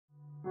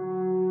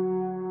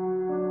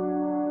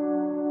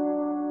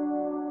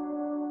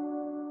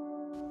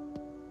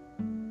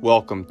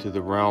Welcome to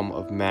the realm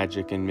of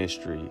magic and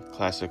mystery,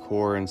 classic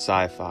horror and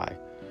sci-fi.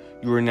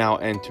 You are now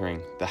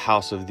entering the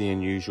House of the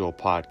Unusual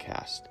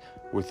podcast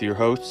with your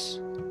hosts,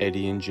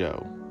 Eddie and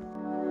Joe.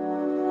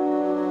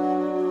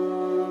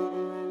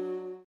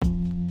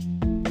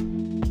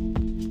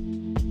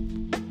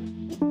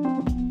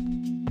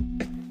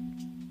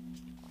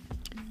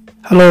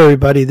 Hello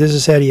everybody, this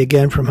is Eddie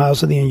again from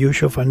House of the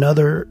Unusual for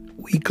another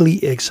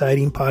weekly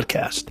exciting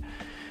podcast.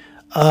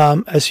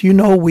 As you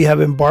know, we have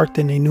embarked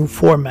in a new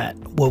format.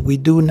 What we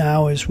do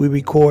now is we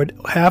record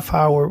half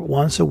hour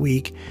once a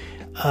week,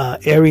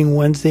 airing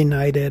Wednesday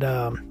night at,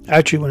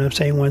 actually when I'm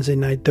saying Wednesday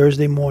night,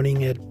 Thursday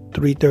morning at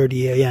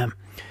 3:30 a.m.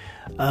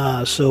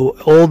 So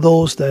all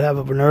those that have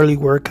an early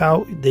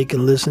workout, they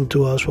can listen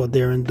to us while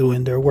they're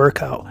doing their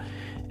workout.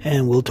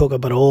 And we'll talk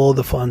about all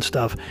the fun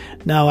stuff.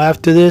 Now,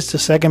 after this, the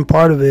second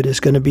part of it is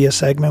going to be a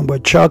segment where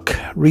Chuck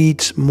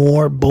reads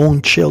more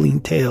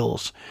bone-chilling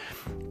tales.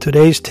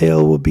 Today's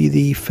tale will be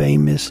the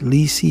famous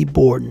Lizzie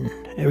Borden.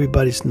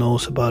 Everybody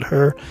knows about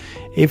her.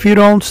 If you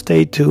don't,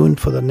 stay tuned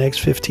for the next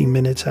 15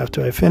 minutes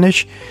after I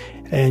finish,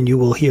 and you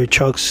will hear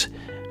Chuck's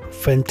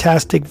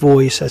fantastic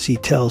voice as he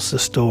tells the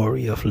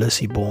story of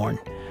Lizzie Borden.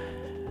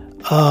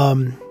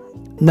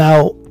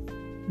 Now,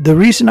 the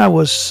reason I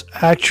was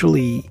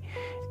actually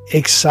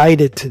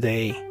excited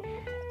today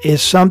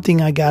is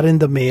something I got in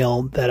the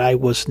mail that I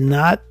was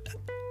not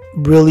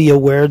really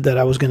aware that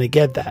I was going to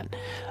get that.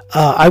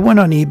 I went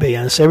on eBay,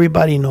 and as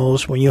everybody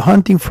knows, when you're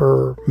hunting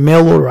for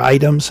mail order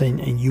items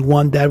and you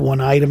want that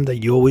one item that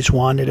you always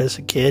wanted as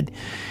a kid,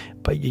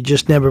 but you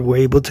just never were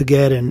able to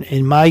get, and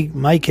in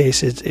my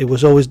case, it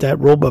was always that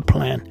robot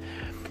plan.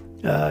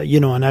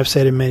 And I've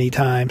said it many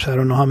times. I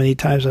don't know how many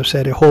times I've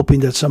said it,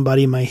 hoping that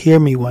somebody might hear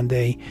me one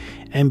day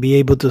and be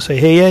able to say,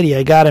 "Hey, Eddie,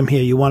 I got him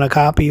here. You want a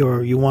copy,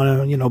 or you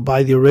want to,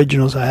 buy the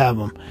originals? I have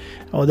them."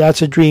 Oh,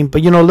 that's a dream.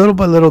 But, little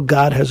by little,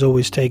 God has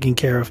always taken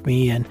care of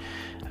me. And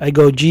I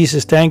go,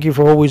 Jesus, thank you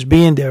for always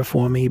being there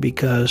for me,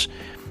 because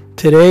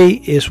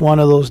today is one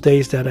of those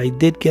days that I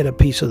did get a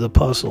piece of the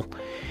puzzle.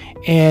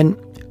 And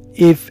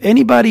if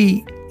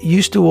anybody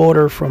used to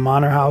order from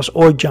Honor House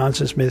or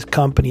Johnson Smith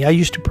Company, I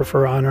used to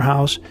prefer Honor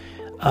House.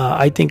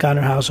 I think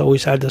Honor House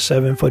always had the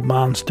 7-foot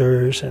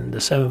monsters and the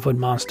 7-foot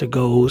monster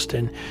ghost.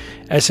 And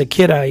as a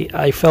kid,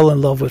 I fell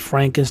in love with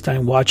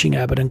Frankenstein watching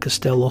Abbott and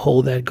Costello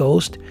hold that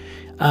ghost.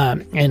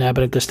 And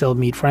Abbott and Costello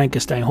Meet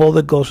Frankenstein. Hold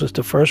the Ghost was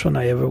the first one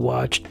I ever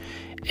watched.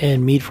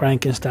 And Meet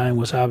Frankenstein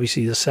was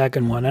obviously the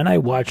second one. And I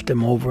watched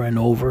them over and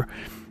over.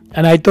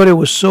 And I thought it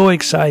was so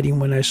exciting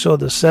when I saw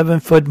the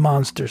 7-foot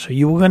monster. So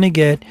you were going to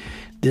get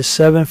this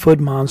 7-foot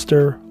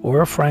monster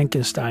or a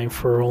Frankenstein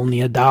for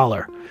only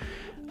 $1.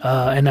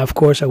 And of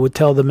course, I would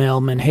tell the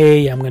mailman,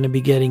 "Hey, I'm going to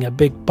be getting a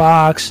big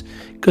box,"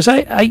 because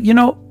I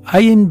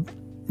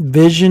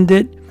envisioned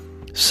it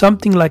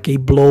something like a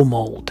blow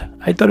mold.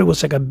 I thought it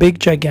was like a big,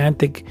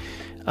 gigantic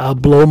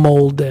blow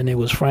mold, and it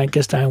was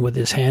Frankenstein with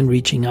his hand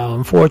reaching out.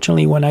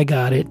 Unfortunately, when I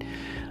got it,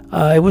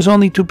 it was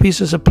only 2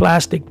 pieces of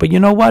plastic. But you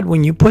know what?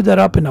 When you put that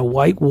up in a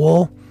white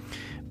wall,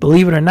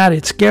 believe it or not,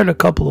 it scared a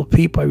couple of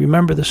people. I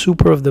remember the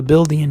super of the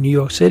building in New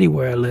York City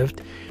where I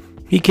lived.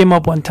 He came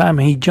up one time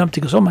and he jumped.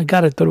 He goes, "Oh my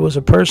God, I thought it was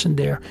a person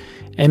there."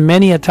 And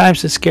many a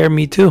times it scared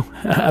me too.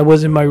 I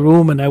was in my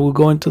room and I would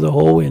go into the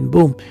hallway and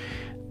boom,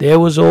 there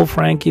was old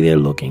Frankie there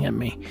looking at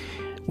me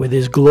with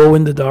his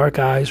glow-in-the-dark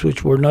eyes,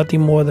 which were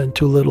nothing more than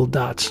 2 little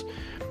dots.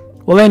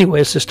 Well,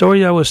 anyways, the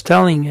story I was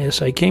telling is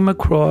I came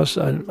across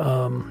an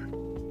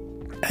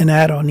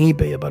ad on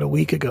eBay about a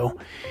week ago,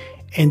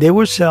 and they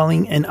were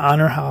selling an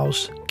Honor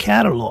House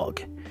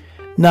catalog.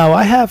 Now,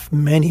 I have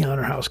many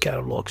Honor House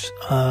catalogs.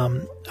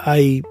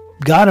 I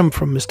got them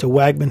from Mr.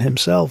 Wagman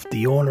himself,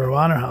 the owner of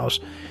Honor House,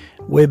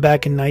 way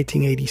back in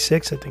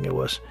 1986, I think it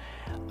was.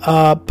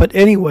 But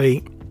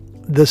anyway,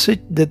 the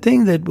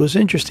thing that was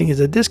interesting is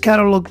that this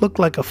catalog looked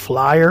like a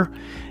flyer.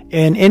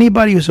 And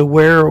anybody who's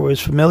aware or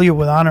is familiar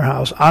with Honor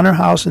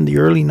House in the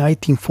early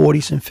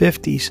 1940s and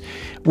 50s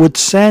would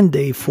send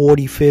a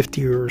 40,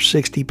 50, or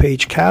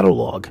 60-page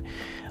catalog.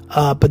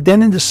 But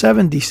then in the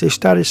 70s, they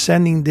started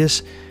sending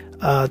this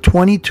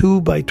 22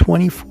 by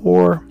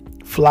 24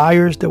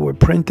 flyers that were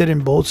printed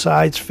in both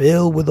sides,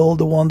 filled with all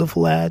the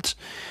wonderful ads.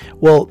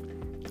 Well,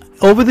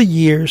 over the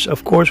years,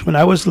 of course, when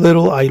I was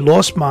little, I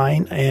lost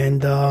mine,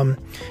 and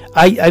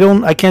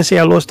I can't say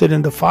I lost it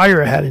in the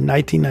fire I had in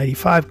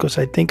 1995, because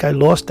I think I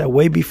lost that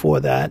way before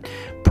that.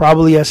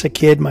 Probably as a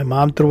kid, my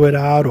mom threw it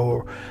out,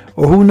 or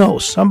who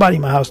knows, somebody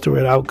in my house threw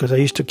it out, because I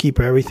used to keep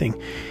everything.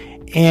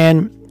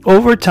 And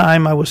over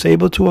time, I was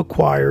able to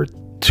acquire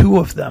 2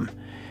 of them.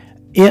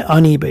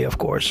 On eBay, of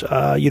course.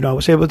 I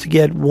was able to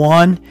get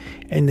one,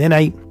 and then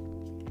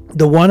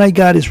the one I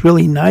got is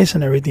really nice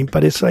and everything,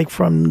 but it's like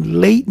from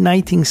late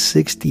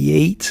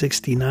 1968,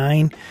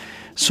 69.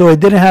 So it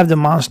didn't have the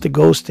monster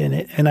ghost in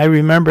it. And I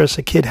remember as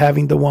a kid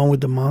having the one with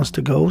the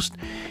monster ghost,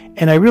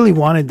 and I really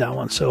wanted that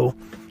one. So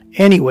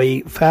anyway,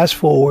 fast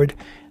forward,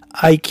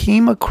 I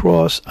came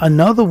across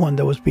another one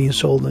that was being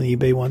sold on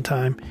eBay one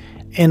time,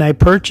 and I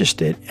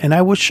purchased it, and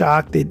I was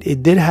shocked.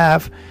 It did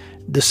have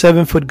the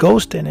 7-foot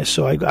ghost in it.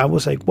 So I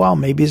was like, wow,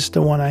 maybe it's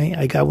the one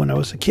I got when I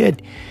was a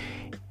kid.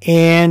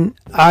 And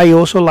I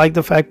also like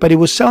the fact, but it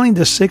was selling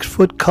the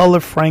 6-foot color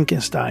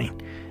Frankenstein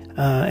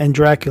and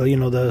Dracula,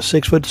 the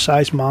 6-foot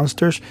size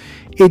monsters.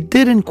 It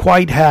didn't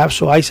quite have,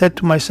 so I said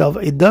to myself,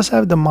 it does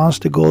have the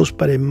monster ghost,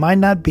 but it might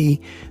not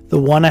be the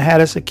one I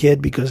had as a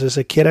kid, because as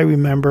a kid I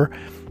remember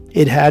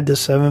it had the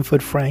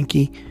 7-foot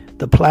Frankie,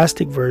 the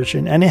plastic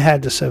version, and it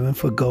had the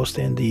 7-foot ghost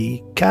in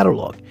the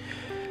catalog.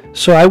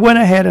 So I went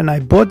ahead and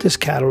I bought this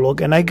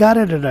catalog, and I got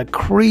it at a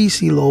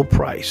crazy low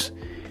price.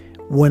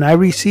 When I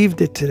received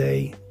it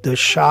today, the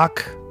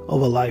shock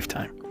of a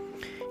lifetime.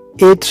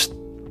 It's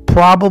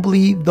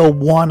probably the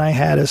one I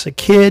had as a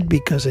kid,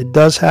 because it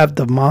does have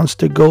the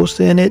monster ghost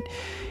in it.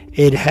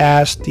 It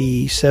has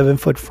the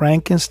 7-foot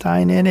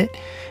Frankenstein in it.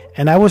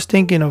 And I was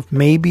thinking of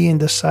maybe in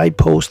the site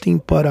posting,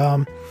 but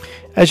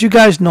as you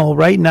guys know,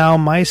 right now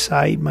my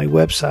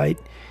website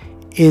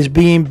is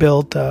being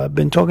built. I've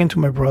been talking to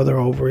my brother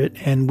over it,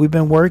 and we've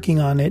been working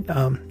on it.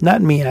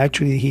 Not me,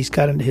 actually. He's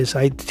got his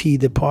IT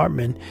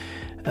department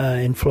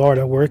in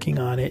Florida working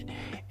on it,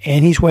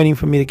 and he's waiting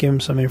for me to give him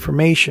some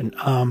information.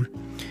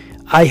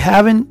 I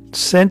haven't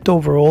sent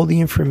over all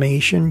the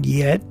information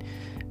yet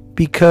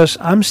because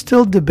I'm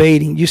still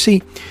debating. You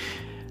see,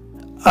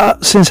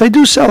 since I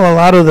do sell a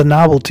lot of the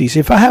novelties,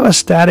 if I have a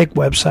static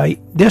website,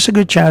 there's a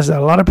good chance that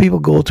a lot of people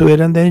go to it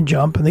and then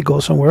jump and they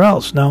go somewhere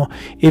else. Now,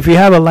 if you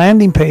have a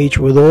landing page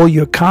with all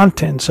your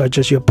content, such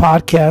as your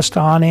podcast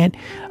on it,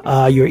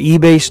 your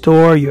eBay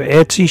store, your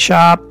Etsy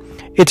shop,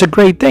 it's a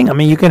great thing. I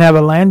mean, you can have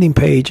a landing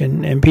page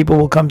and people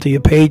will come to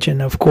your page,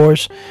 and of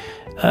course,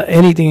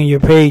 anything in your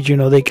page,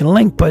 they can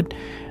link. But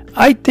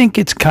I think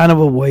it's kind of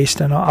a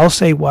waste, and I'll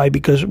say why.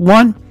 Because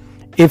one,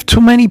 if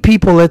too many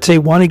people, let's say,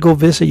 want to go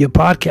visit your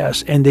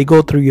podcast and they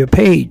go through your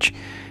page,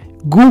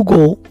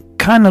 Google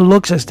kind of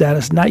looks at that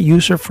as not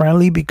user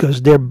friendly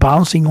because they're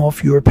bouncing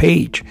off your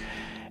page.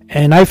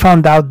 And I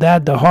found out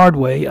that the hard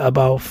way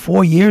about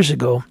 4 years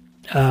ago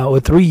or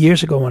 3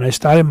 years ago when I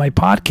started my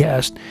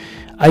podcast.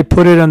 I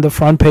put it on the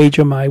front page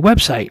of my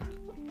website,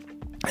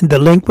 and the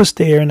link was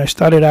there, and I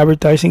started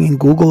advertising in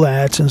Google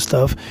Ads and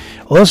stuff.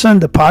 All of a sudden,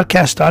 the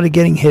podcast started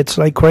getting hits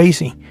like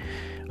crazy.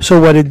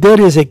 So what it did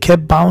is it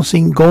kept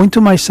bouncing, going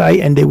to my site,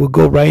 and they would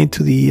go right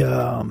into the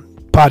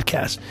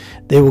podcast.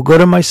 They would go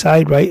to my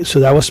site, right? So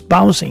that was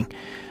bouncing.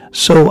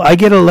 So I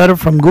get a letter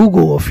from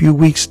Google a few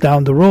weeks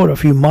down the road, a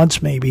few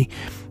months maybe,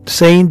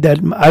 saying that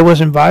I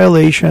was in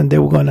violation. They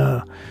were going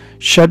to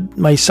shut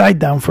my site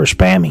down for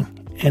spamming.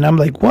 And I'm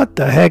like, what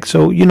the heck?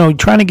 So,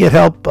 trying to get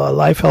help,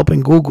 live help in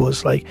Google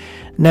is like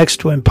next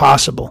to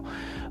impossible.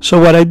 So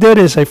what I did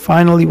is I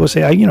finally wrote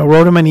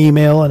them an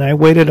email, and I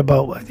waited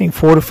about, I think,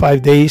 4 to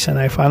 5 days, and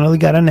I finally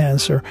got an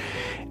answer.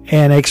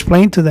 And I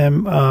explained to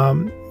them,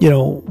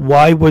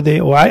 why were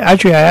they, or I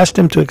asked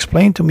them to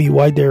explain to me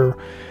why they're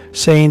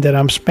saying that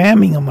I'm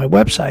spamming on my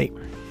website.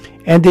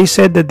 And they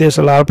said that there's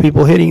a lot of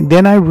people hitting.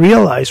 Then I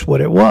realized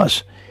what it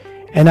was.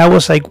 And I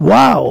was like,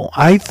 wow,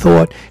 I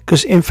thought,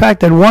 because in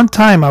fact, at one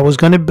time I was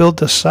going to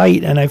build a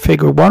site, and I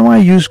figured, why don't I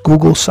use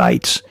Google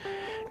Sites?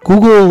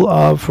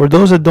 Google, for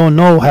those that don't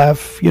know,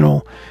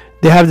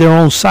 they have their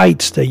own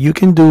sites that you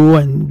can do,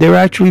 and they're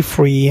actually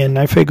free. And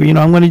I figured,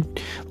 I'm going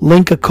to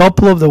link a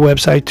couple of the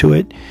website to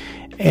it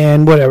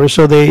and whatever.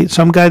 So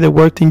some guy that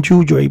worked in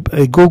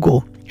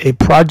Google, a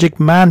project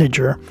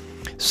manager,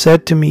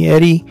 said to me,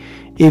 Eddie,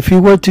 if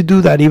you were to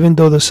do that, even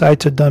though the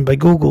sites are done by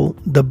Google,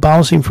 the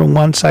bouncing from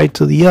one site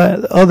to the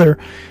other,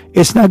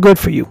 it's not good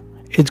for you.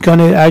 It's going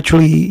to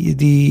actually,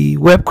 the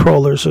web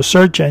crawlers or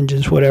search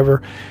engines,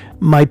 whatever,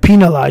 might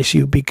penalize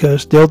you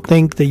because they'll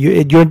think that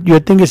your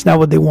thing is not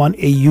what they want,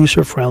 a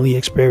user-friendly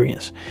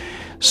experience.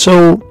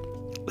 So,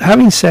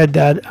 having said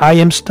that, I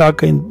am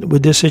stuck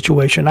with this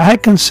situation. I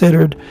had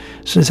considered,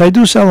 since I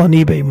do sell on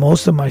eBay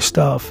most of my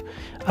stuff,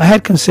 I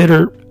had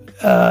considered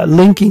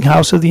linking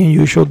House of the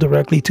Unusual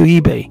directly to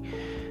eBay.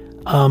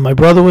 My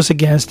brother was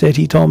against it.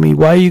 He told me,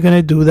 why are you going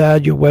to do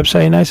that? Your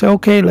website? And I said,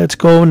 okay, let's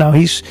go. Now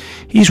he's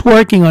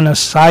working on a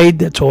site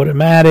that's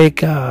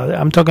automatic.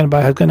 I'm talking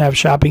about it's going to have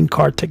shopping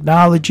cart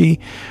technology,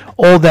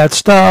 all that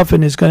stuff,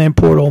 and it's going to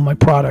import all my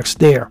products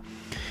there.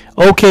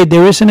 Okay,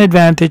 there is an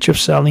advantage of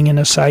selling in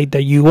a site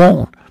that you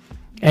own,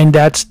 and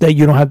that's that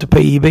you don't have to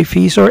pay eBay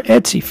fees or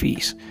Etsy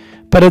fees.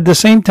 But at the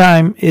same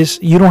time,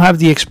 you don't have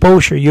the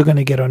exposure you're going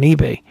to get on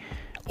eBay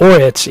or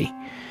Etsy.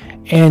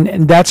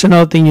 And that's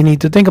another thing you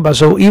need to think about.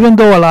 So even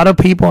though a lot of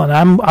people, and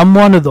I'm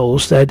one of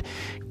those that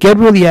get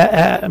really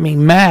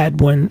mad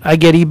when I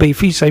get eBay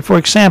fees. Like, for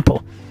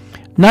example,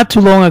 not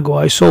too long ago,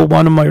 I sold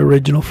one of my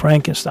original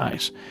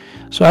Frankensteins.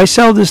 So I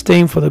sell this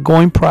thing for the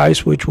going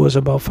price, which was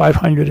about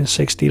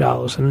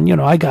 $560.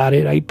 And, I got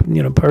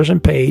it. Person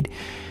paid.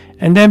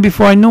 And then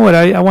before I knew it,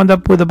 I wound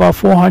up with about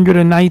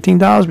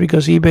 $419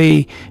 because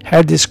eBay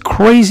had this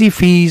crazy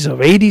fees of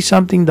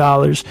 $80-something.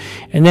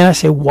 And then I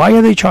said, why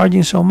are they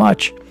charging so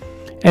much?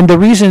 And the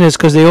reason is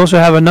because they also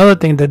have another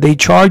thing that they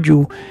charge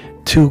you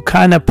to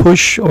kind of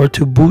push or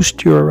to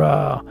boost your,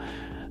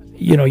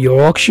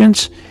 your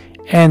auctions.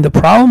 And the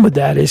problem with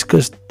that is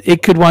because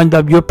it could wind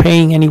up you're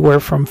paying anywhere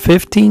from up to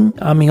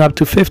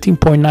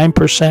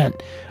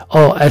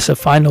 15.9% as a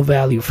final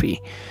value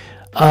fee.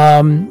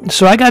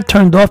 So I got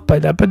turned off by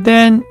that. But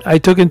then I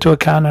took into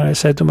account and I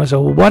said to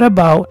myself, well, what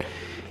about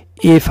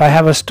if I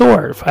have a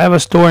store? If I have a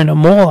store in a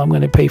mall, I'm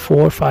going to pay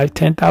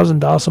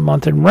 $10,000 a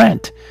month in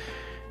rent.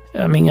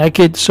 I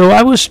mean, so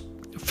I was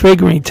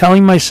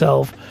telling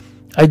myself,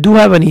 I do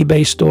have an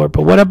eBay store,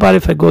 but what about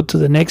if I go to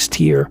the next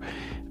tier?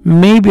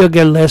 Maybe I'll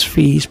get less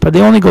fees, but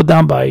they only go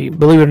down by,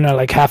 believe it or not,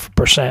 like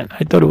 0.5%.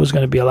 I thought it was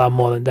going to be a lot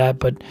more than that.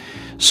 But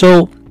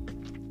so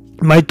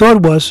my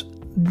thought was,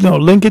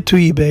 link it to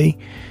eBay,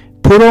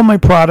 put all my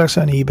products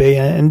on eBay,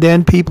 and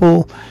then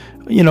people,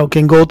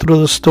 can go through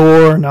the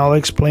store and I'll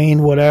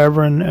explain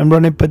whatever and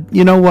run it. But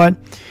you know what?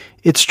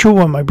 It's true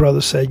what my brother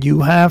said.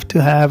 You have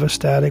to have a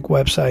static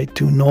website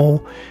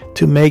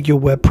to make your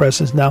web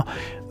presence. Now,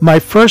 my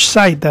first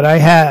site that I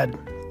had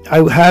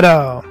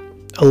a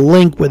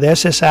link with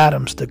SS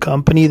Adams, the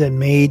company that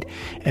made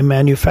and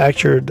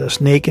manufactured the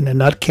Snake and the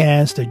Nut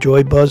cans, the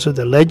Joy Buzzer,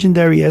 the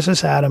legendary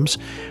SS Adams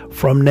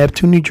from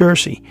Neptune, New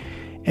Jersey.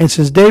 And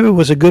since David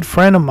was a good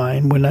friend of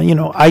mine, when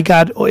I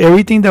got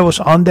everything that was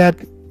on that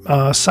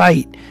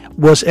site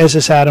was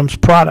SS Adams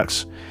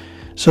products.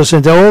 So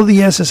since all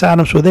the SS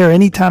Adams were there,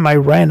 anytime I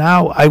ran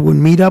out, I would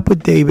meet up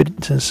with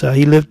David, since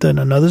he lived in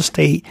another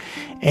state,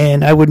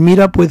 and I would meet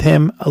up with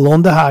him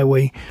along the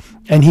highway,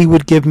 and he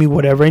would give me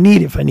whatever I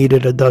needed. If I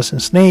needed a dozen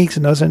snakes,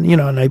 and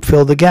I'd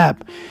fill the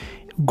gap.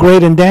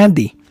 Great and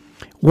dandy.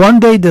 One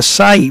day, the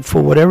site,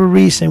 for whatever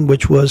reason,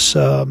 which was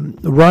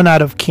run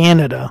out of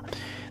Canada,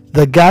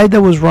 the guy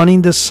that was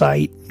running the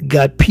site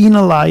got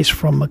penalized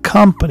from a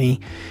company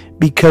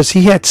because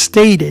he had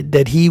stated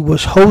that he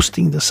was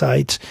hosting the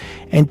sites,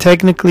 and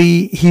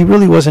technically he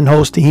really wasn't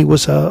hosting, he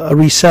was a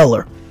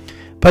reseller.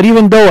 But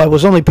even though I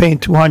was only paying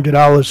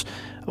 $200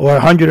 or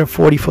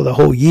 $140 for the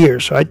whole year,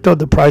 so I thought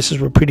the prices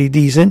were pretty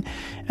decent,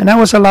 and I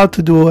was allowed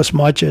to do as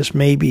much as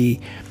maybe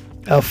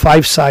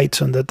 5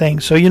 sites on the thing.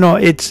 So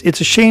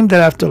it's a shame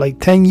that after like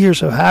 10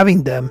 years of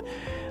having them,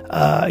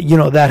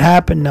 that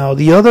happened. Now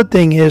the other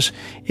thing is,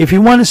 if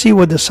you want to see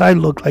what the site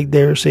looked like,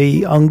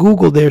 on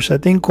Google there's a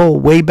thing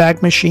called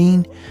Wayback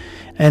Machine,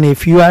 and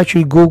if you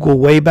actually Google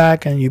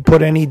Wayback and you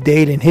put any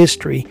date in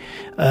history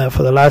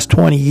for the last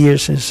 20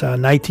 years since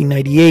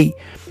 1998,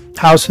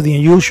 House of the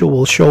Unusual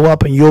will show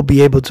up, and you'll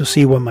be able to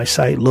see what my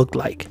site looked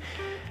like.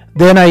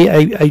 Then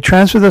I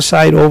transferred the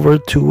site over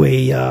to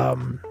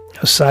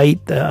a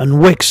site on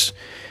Wix.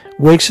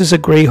 Wix is a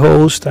great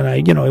host, and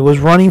it was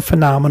running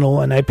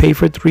phenomenal, and I paid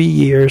for 3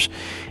 years,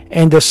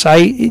 and the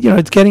site,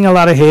 it's getting a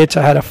lot of hits.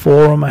 I had a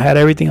forum, I had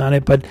everything on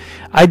it, but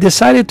I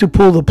decided to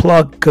pull the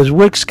plug because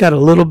Wix got a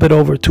little bit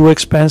too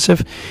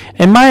expensive,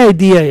 and my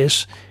idea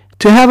is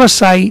to have a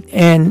site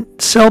and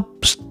sell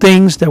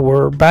things that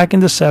were back in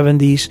the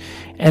 70s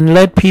and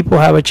let people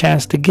have a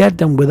chance to get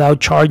them without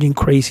charging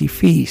crazy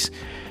fees.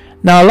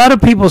 Now, a lot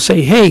of people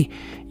say, hey,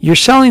 you're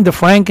selling the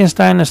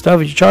Frankenstein and stuff,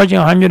 you're charging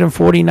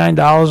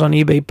 $149 on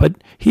eBay, but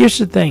here's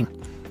the thing.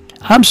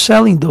 I'm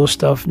selling those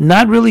stuff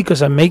not really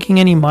because I'm making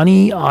any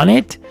money on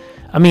it.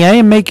 I mean, I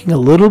am making a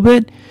little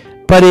bit,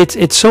 but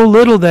it's so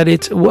little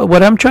that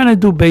what I'm trying to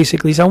do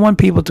basically is I want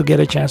people to get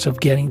a chance of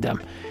getting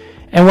them.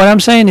 And what I'm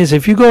saying is,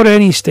 if you go to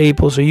any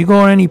Staples or you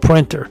go to any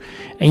printer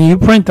and you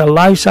print a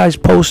life-size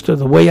poster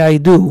the way I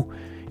do,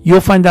 you'll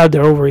find out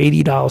they're over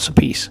 $80 a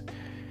piece.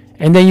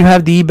 And then you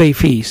have the eBay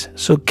fees.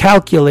 So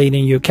calculate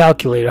in your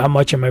calculator, how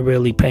much am I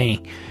really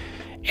paying?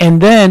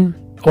 And then,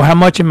 or how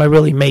much am I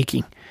really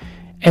making?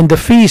 And the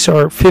fees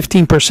are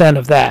 15%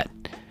 of that.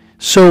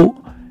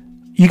 So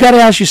you got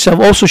to ask yourself,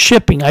 also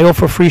shipping. I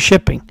offer free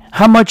shipping.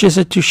 How much is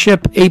it to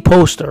ship a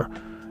poster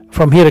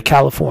from here to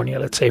California,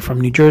 let's say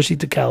from New Jersey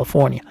to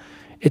California?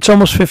 It's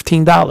almost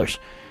 $15.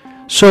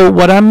 So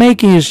what I'm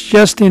making is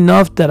just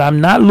enough that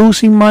I'm not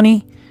losing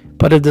money,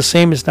 but at the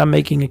same it's not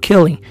making a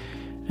killing.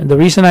 And the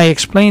reason I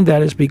explain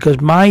that is because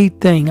my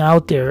thing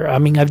out there, I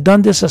mean, I've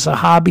done this as a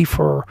hobby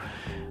for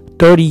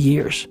 30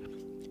 years.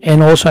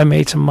 And also I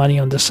made some money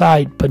on the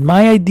side. But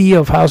my idea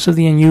of House of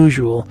the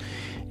Unusual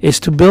is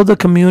to build a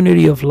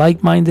community of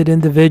like-minded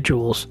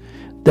individuals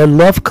that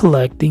love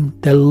collecting,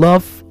 that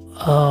love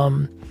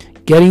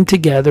getting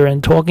together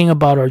and talking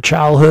about our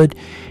childhood.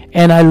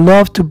 And I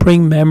love to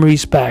bring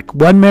memories back.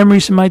 What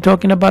memories am I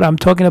talking about? I'm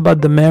talking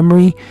about the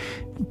memory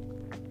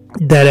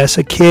that as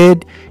a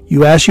kid,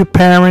 you asked your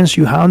parents,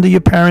 you hounded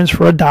your parents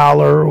for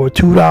 $1 or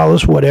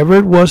 $2, whatever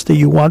it was that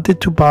you wanted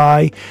to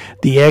buy,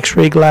 the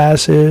x-ray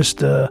glasses,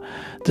 the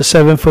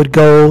 7-foot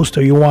ghost,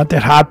 or you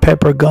wanted hot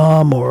pepper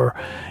gum, or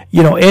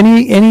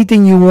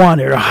anything you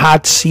wanted, a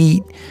hot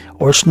seat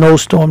or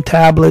snowstorm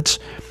tablets,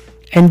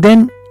 and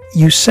then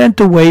you sent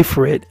away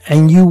for it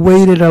and you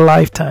waited a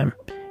lifetime.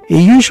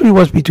 It usually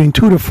was between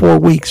 2 to 4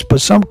 weeks,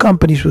 but some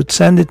companies would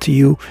send it to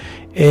you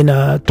in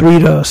 3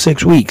 to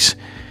 6 weeks.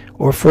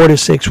 Or 4 to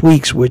 6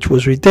 weeks, which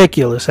was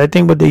ridiculous. I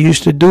think what they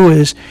used to do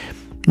is,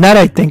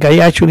 I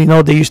actually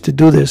know they used to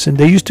do this, and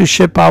they used to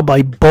ship out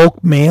by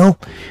bulk mail.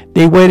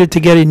 They waited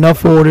to get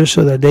enough orders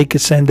so that they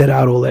could send it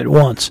out all at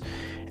once.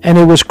 And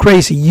it was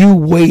crazy. You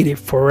waited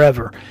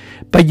forever.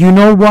 But you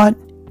know what?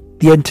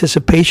 The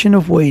anticipation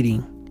of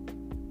waiting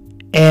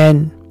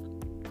and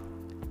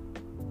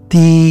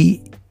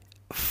the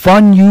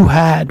fun you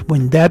had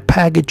when that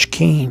package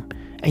came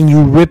and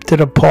you ripped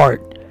it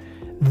apart,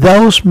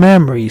 those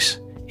memories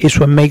is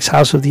what makes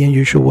House of the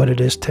Unusual what it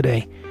is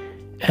today.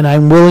 And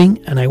I'm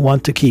willing and I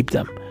want to keep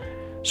them.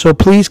 So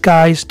please,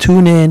 guys,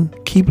 tune in.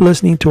 Keep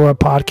listening to our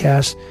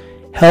podcast.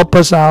 Help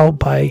us out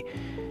by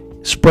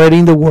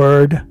spreading the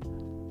word,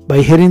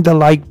 by hitting the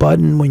like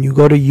button when you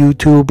go to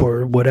YouTube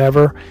or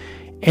whatever.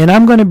 And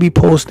I'm going to be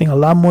posting a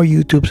lot more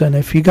YouTubes. And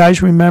if you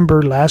guys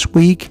remember last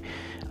week,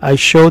 I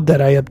showed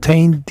that I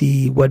obtained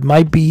what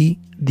might be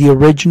the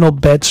original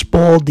Betts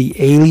ball, the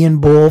alien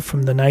ball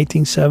from the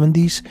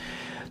 1970s.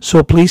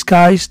 So please,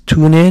 guys,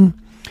 tune in.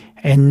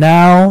 And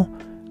now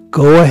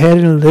go ahead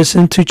and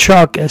listen to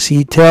Chuck as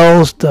he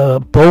tells the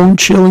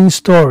bone-chilling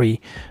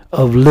story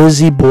of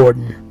Lizzie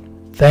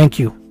Borden. Thank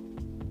you.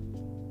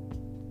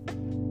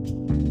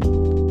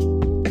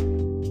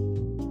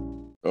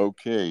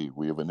 Okay,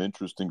 we have an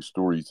interesting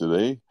story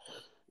today.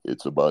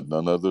 It's about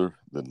none other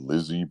than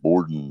Lizzie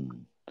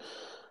Borden.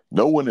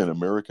 No one in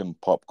American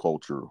pop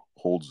culture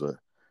holds a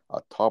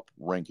top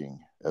ranking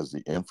as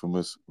the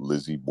infamous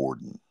Lizzie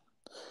Borden.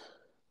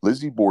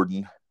 Lizzie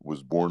Borden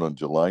was born on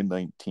July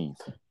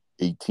 19th,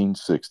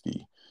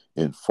 1860,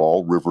 in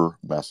Fall River,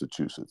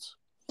 Massachusetts.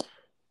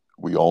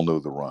 We all know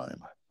the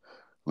rhyme.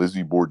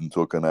 Lizzie Borden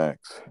took an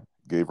axe,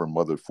 gave her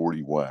mother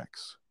 40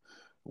 whacks.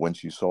 When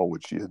she saw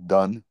what she had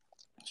done,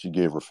 she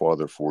gave her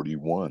father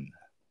 41.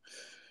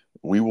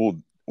 We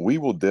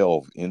will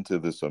delve into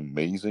this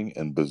amazing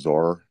and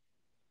bizarre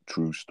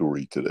true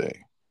story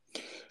today.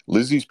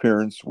 Lizzie's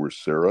parents were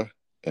Sarah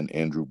and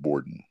Andrew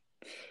Borden.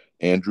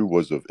 Andrew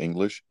was of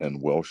English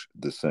and Welsh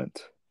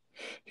descent.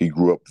 He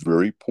grew up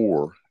very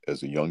poor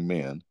as a young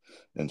man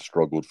and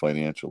struggled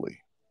financially.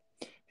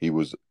 He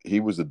was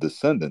a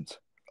descendant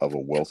of a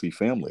wealthy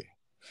family.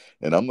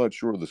 And I'm not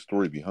sure of the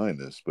story behind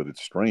this, but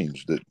it's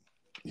strange that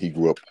he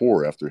grew up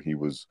poor after he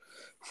was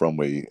from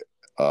a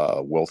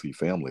wealthy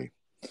family.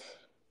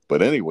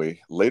 But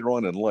anyway, later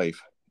on in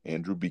life,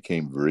 Andrew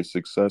became very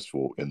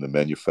successful in the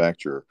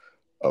manufacture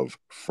of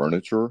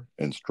furniture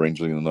and,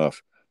 strangely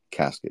enough,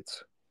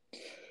 caskets,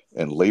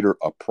 and later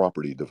a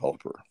property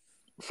developer.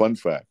 Fun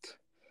fact,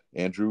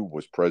 Andrew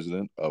was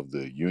president of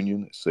the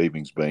Union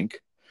Savings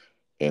Bank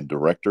and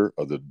director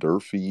of the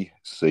Durfee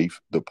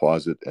Safe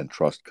Deposit and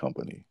Trust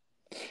Company.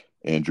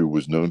 Andrew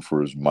was known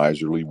for his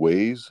miserly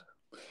ways.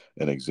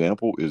 An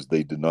example is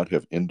they did not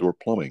have indoor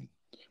plumbing,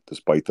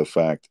 despite the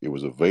fact it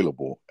was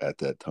available at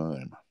that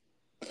time.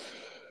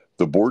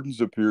 The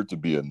Bordens appeared to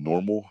be a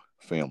normal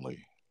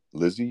family.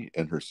 Lizzie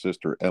and her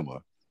sister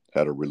Emma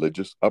had a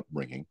religious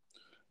upbringing,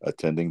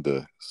 attending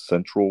the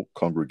Central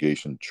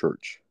Congregation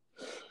Church.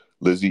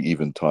 Lizzie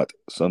even taught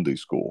Sunday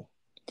school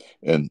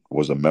and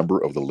was a member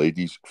of the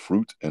Ladies'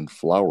 Fruit and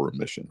Flower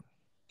Mission.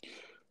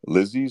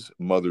 Lizzie's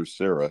mother,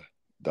 Sarah,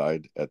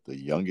 died at the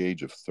young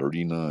age of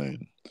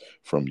 39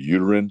 from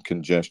uterine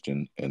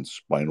congestion and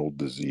spinal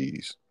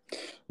disease.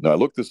 Now, I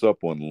looked this up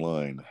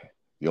online.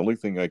 The only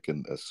thing I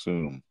can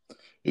assume,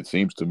 it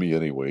seems to me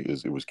anyway,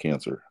 is it was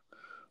cancer,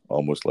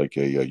 almost like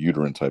a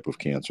uterine type of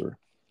cancer.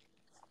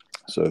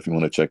 So if you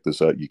want to check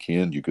this out, you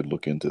can. You could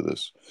look into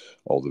this,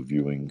 all the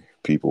viewing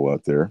people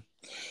out there.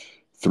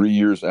 3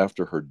 years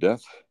after her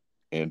death,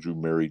 Andrew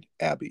married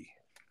Abby.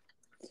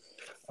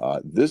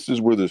 This is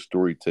where the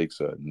story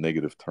takes a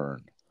negative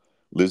turn.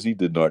 Lizzie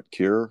did not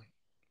care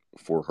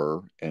for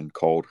her and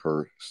called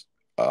her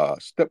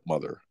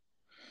stepmother,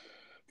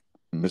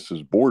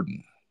 Mrs.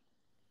 Borden.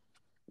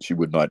 She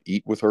would not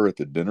eat with her at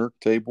the dinner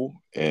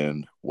table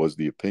and was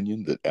the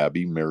opinion that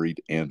Abby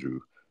married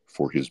Andrew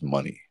for his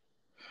money.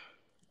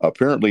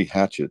 Apparently,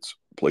 hatchets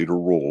played a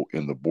role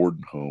in the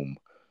Borden home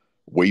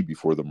way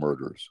before the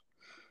murders.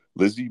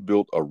 Lizzie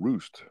built a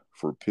roost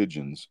for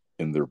pigeons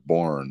in their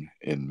barn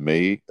in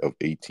May of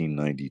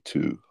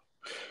 1892.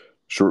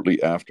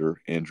 Shortly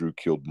after, Andrew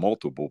killed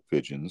multiple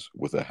pigeons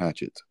with a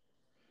hatchet.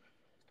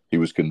 He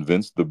was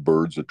convinced the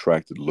birds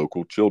attracted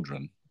local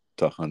children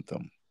to hunt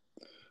them.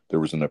 There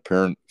was an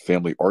apparent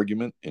family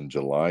argument in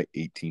July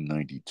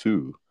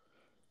 1892,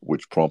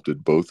 which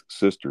prompted both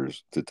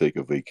sisters to take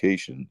a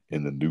vacation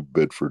in the New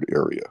Bedford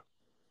area.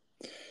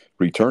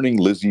 Returning,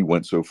 Lizzie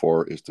went so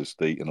far as to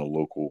stay in a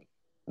local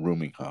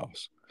rooming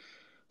house.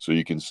 So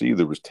you can see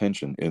there was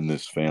tension in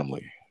this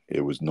family.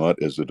 It was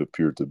not as it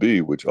appeared to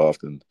be, which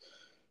often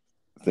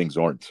things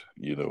aren't,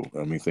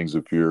 things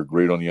appear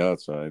great on the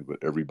outside,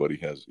 but everybody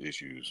has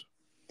issues.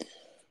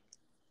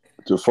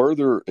 To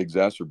further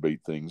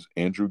exacerbate things,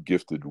 Andrew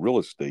gifted real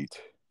estate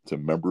to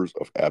members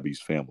of Abby's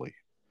family.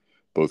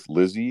 Both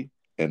Lizzie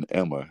and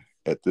Emma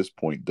at this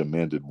point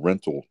demanded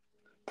rental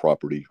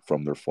property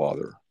from their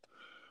father,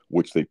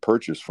 which they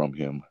purchased from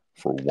him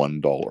for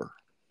 $1.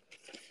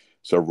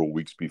 Several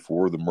weeks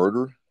before the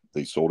murder,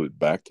 they sold it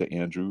back to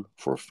Andrew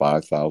for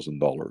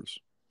 $5,000.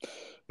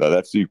 Now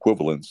that's the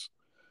equivalence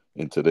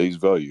in today's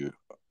value,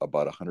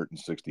 about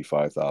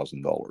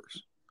 $165,000.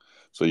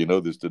 So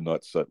this did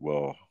not set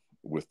well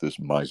with this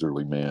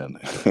miserly man.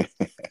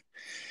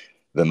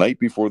 The night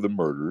before the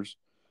murders,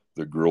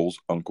 the girl's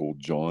uncle,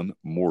 John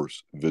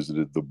Morse,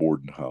 visited the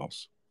Borden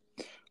house.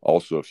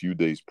 Also, a few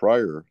days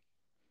prior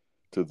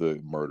to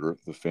the murder,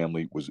 the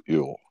family was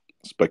ill.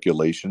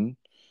 Speculation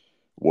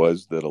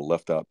was that a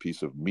left out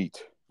piece of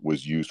meat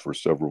was used for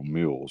several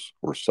meals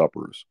or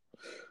suppers.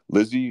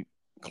 Lizzie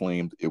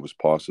claimed it was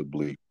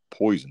possibly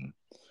poison,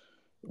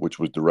 which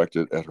was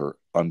directed at her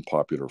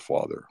unpopular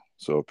father.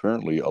 So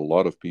apparently, a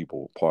lot of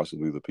people,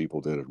 possibly the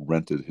people that had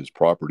rented his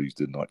properties,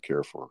 did not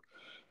care for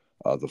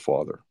the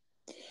father.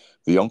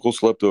 The uncle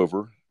slept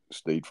over,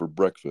 stayed for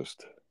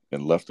breakfast,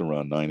 and left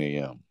around 9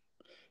 a.m.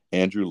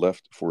 Andrew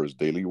left for his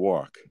daily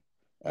walk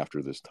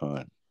after this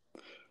time.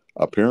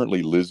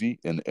 Apparently, Lizzie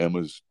and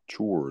Emma's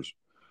chores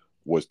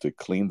was to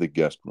clean the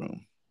guest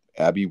room.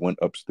 Abby went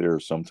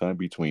upstairs sometime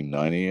between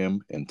 9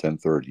 a.m. and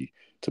 10:30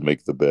 to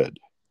make the bed.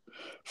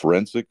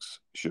 Forensics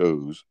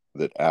shows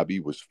that Abby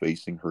was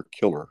facing her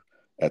killer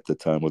at the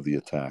time of the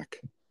attack.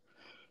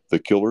 The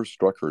killer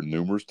struck her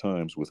numerous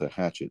times with a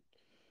hatchet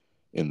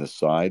in the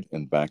side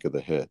and back of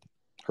the head.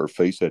 Her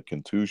face had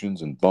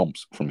contusions and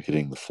bumps from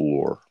hitting the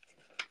floor.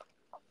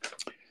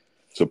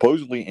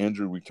 Supposedly,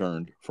 Andrew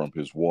returned from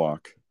his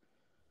walk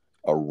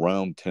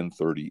around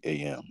 10:30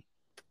 a.m.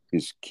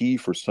 His key,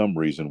 for some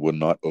reason, would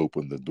not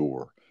open the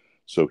door,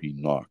 so he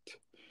knocked.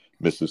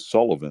 Mrs.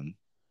 Sullivan,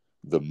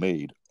 the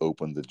maid,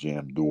 opened the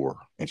jammed door,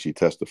 and she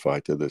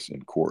testified to this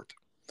in court.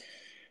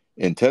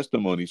 In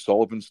testimony,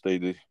 Sullivan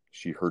stated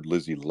she heard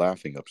Lizzie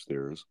laughing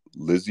upstairs.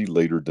 Lizzie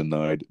later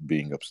denied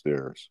being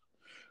upstairs.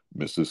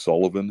 Mrs.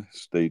 Sullivan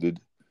stated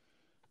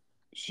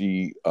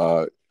she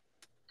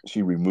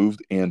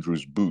removed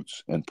Andrew's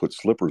boots and put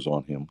slippers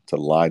on him to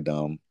lie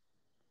down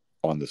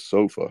on the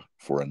sofa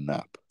for a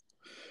nap.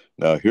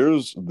 Now,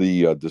 here's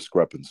the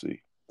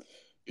discrepancy.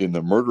 In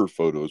the murder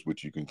photos,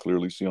 which you can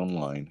clearly see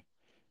online,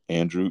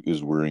 Andrew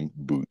is wearing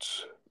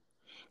boots.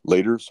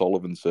 Later,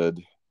 Sullivan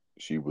said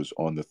she was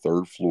on the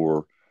third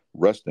floor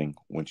resting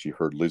when she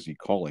heard Lizzie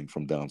calling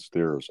from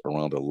downstairs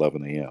around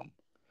 11 a.m.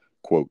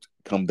 Quote,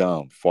 "Come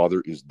down,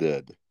 father is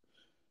dead.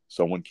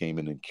 Someone came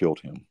in and killed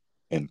him."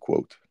 End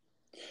quote.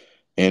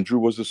 Andrew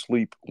was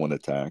asleep when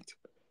attacked.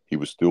 He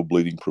was still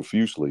bleeding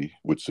profusely,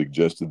 which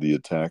suggested the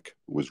attack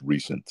was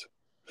recent.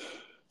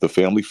 The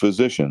family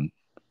physician,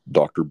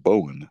 Dr.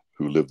 Bowen,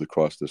 who lived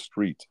across the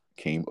street,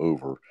 came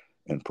over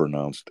and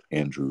pronounced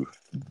Andrew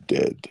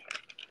dead.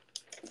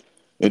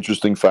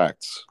 Interesting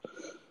facts.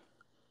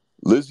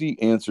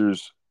 Lizzie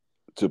answers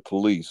to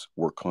police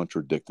were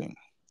contradicting.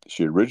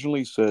 She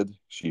originally said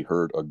she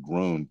heard a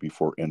groan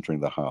before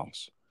entering the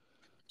house.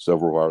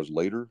 Several hours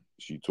later,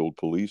 she told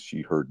police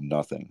she heard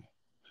nothing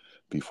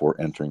before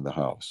entering the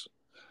house.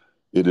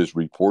 It is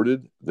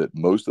reported that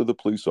most of the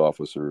police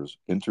officers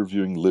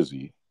interviewing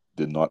Lizzie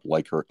did not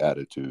like her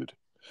attitude.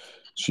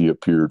 She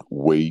appeared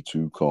way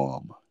too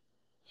calm.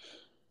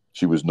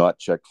 She was not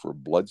checked for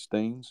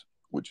bloodstains,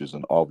 which is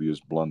an obvious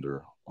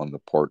blunder on the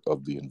part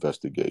of the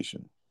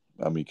investigation.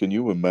 I mean, can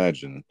you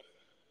imagine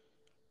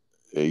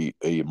a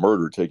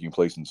murder taking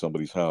place in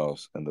somebody's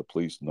house and the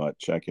police not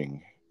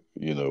checking,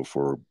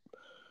 for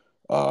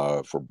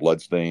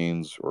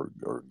bloodstains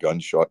or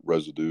gunshot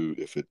residue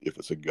if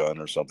it's a gun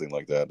or something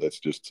like that? That's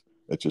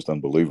just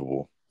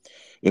unbelievable.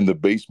 In the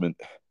basement,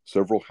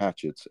 several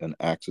hatchets and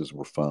axes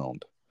were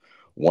found.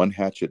 One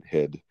hatchet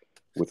head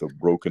with a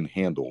broken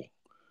handle,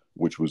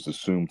 which was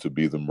assumed to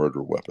be the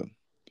murder weapon.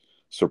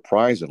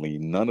 Surprisingly,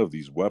 none of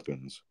these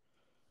weapons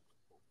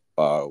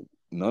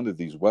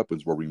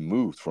were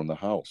removed from the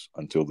house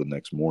until the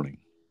next morning.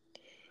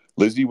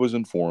 Lizzie was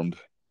informed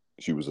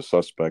she was a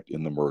suspect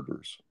in the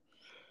murders.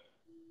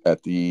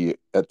 At the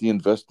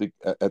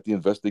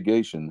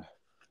investigation,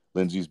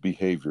 Lindsay's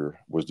behavior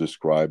was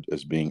described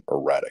as being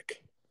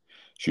erratic.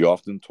 She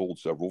often told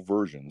several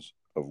versions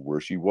of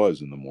where she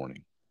was in the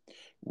morning,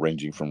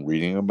 ranging from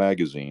reading a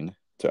magazine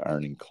to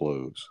ironing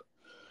clothes.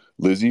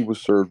 Lizzie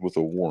was served with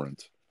a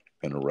warrant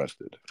and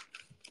arrested.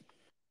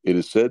 It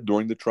is said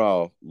during the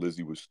trial,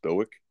 Lizzie was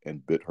stoic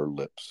and bit her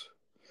lips.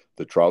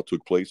 The trial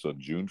took place on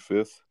June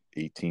 5th,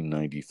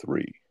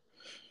 1893.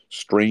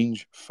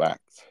 Strange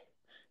fact.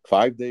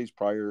 5 days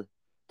prior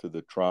to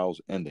the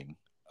trial's ending,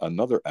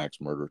 another axe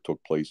murder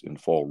took place in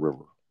Fall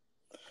River.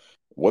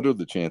 What are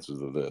the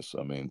chances of this?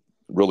 I mean,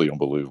 really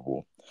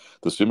unbelievable.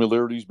 The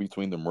similarities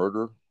between the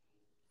murder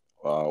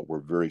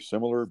were very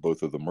similar,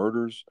 both of the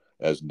murders,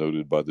 as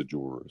noted by the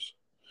jurors.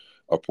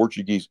 A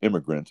Portuguese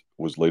immigrant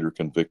was later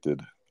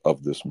convicted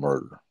of this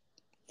murder.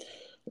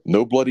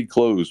 No bloody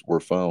clothes were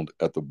found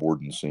at the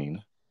Borden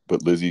scene,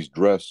 but Lizzie's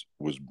dress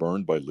was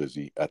burned by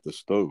Lizzie at the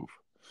stove,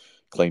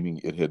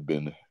 claiming it had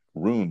been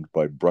ruined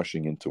by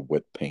brushing into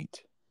wet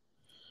paint.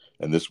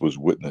 And this was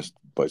witnessed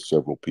by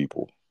several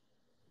people.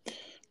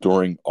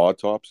 During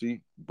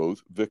autopsy,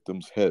 both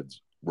victims'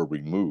 heads were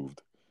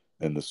removed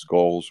and the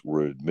skulls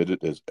were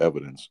admitted as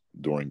evidence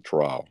during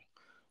trial.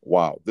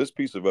 Wow, this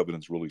piece of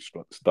evidence really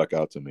stuck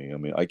out to me. I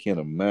mean, I can't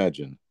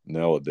imagine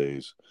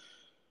nowadays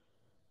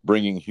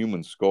bringing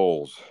human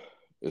skulls,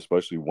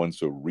 especially one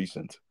so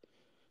recent,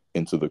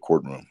 into the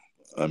courtroom.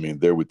 I mean,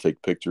 they would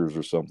take pictures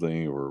or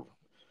something, or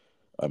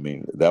I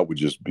mean, that would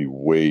just be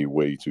way,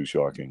 way too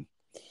shocking.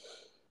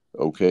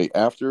 Okay,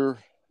 after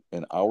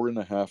an hour and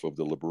a half of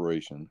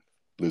deliberation,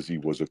 Lizzie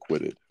was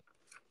acquitted.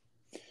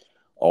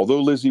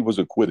 Although Lizzie was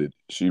acquitted,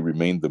 she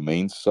remained the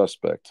main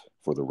suspect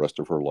for the rest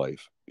of her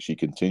life. She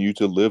continued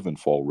to live in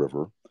Fall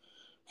River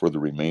for the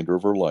remainder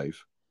of her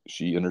life.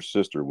 She and her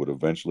sister would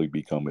eventually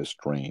become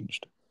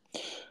estranged.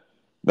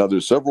 Now,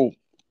 there's several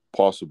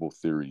possible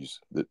theories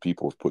that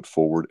people have put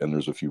forward, and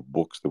there's a few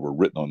books that were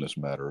written on this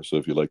matter. So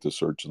if you like to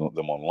search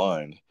them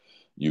online,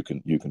 you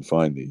can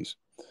find these.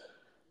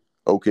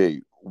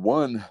 Okay,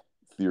 one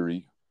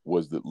theory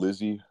was that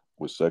Lizzie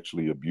was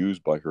sexually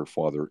abused by her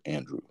father,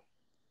 Andrew.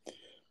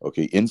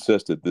 Okay,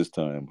 incest at this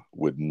time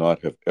would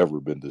not have ever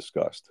been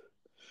discussed.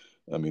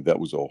 I mean, that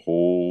was a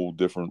whole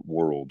different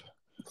world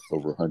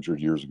over 100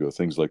 years ago.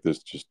 Things like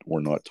this just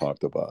were not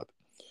talked about.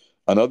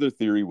 Another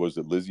theory was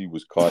that Lizzie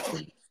was caught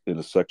in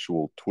a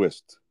sexual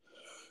twist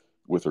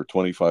with her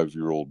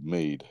 25-year-old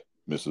maid,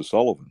 Mrs.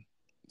 Sullivan.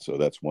 So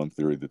that's one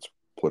theory that's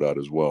put out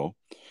as well.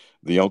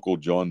 The uncle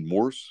John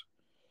Morse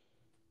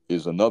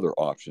is another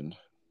option,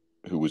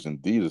 who was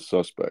indeed a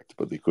suspect,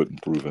 but they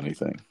couldn't prove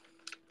anything.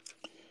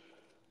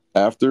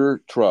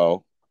 After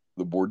trial,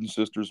 the Borden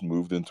sisters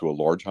moved into a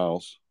large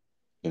house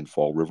in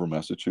Fall River,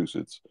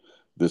 Massachusetts.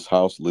 This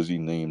house Lizzie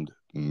named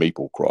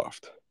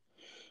Maplecroft.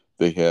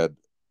 They had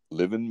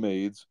live-in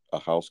maids, a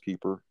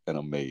housekeeper, and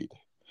a maid.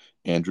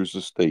 Andrew's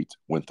estate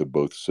went to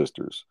both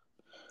sisters.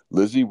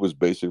 Lizzie was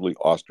basically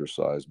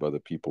ostracized by the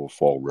people of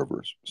Fall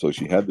Rivers, so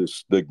she had this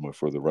stigma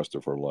for the rest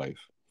of her life.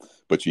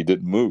 But she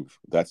didn't move.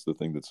 That's the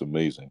thing that's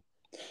amazing.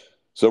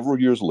 Several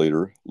years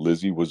later,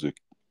 Lizzie was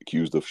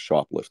accused of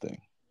shoplifting.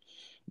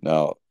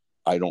 Now,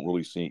 I don't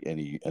really see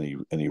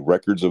any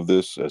records of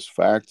this as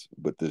fact,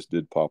 but this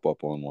did pop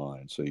up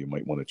online, so you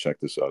might want to check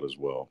this out as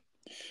well.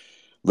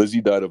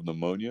 Lizzie died of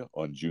pneumonia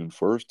on June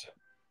 1st,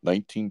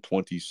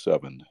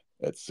 1927,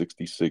 at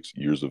 66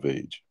 years of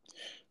age.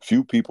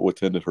 Few people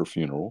attended her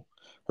funeral.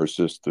 Her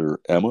sister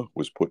Emma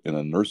was put in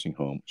a nursing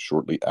home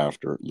shortly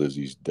after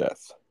Lizzie's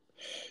death.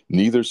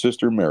 Neither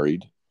sister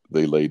married.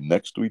 They lay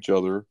next to each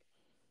other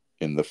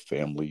in the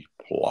family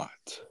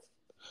plot.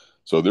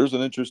 So there's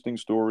an interesting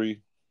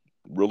story,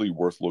 really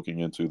worth looking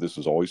into. This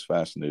has always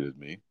fascinated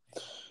me.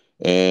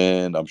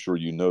 And I'm sure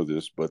you know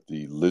this, but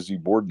the Lizzie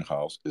Borden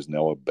house is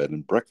now a bed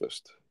and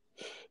breakfast.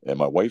 And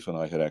my wife and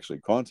I had actually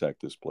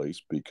contacted this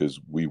place because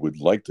we would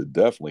like to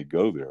definitely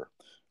go there,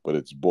 but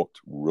it's booked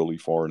really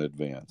far in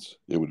advance.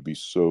 It would be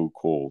so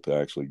cool to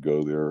actually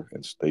go there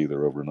and stay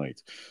there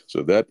overnight.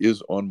 So that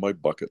is on my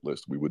bucket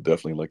list. We would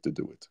definitely like to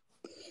do it.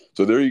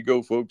 So there you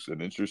go, folks.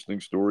 An interesting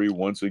story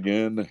once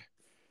again.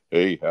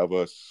 Hey, have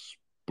a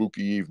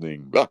spooky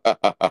evening.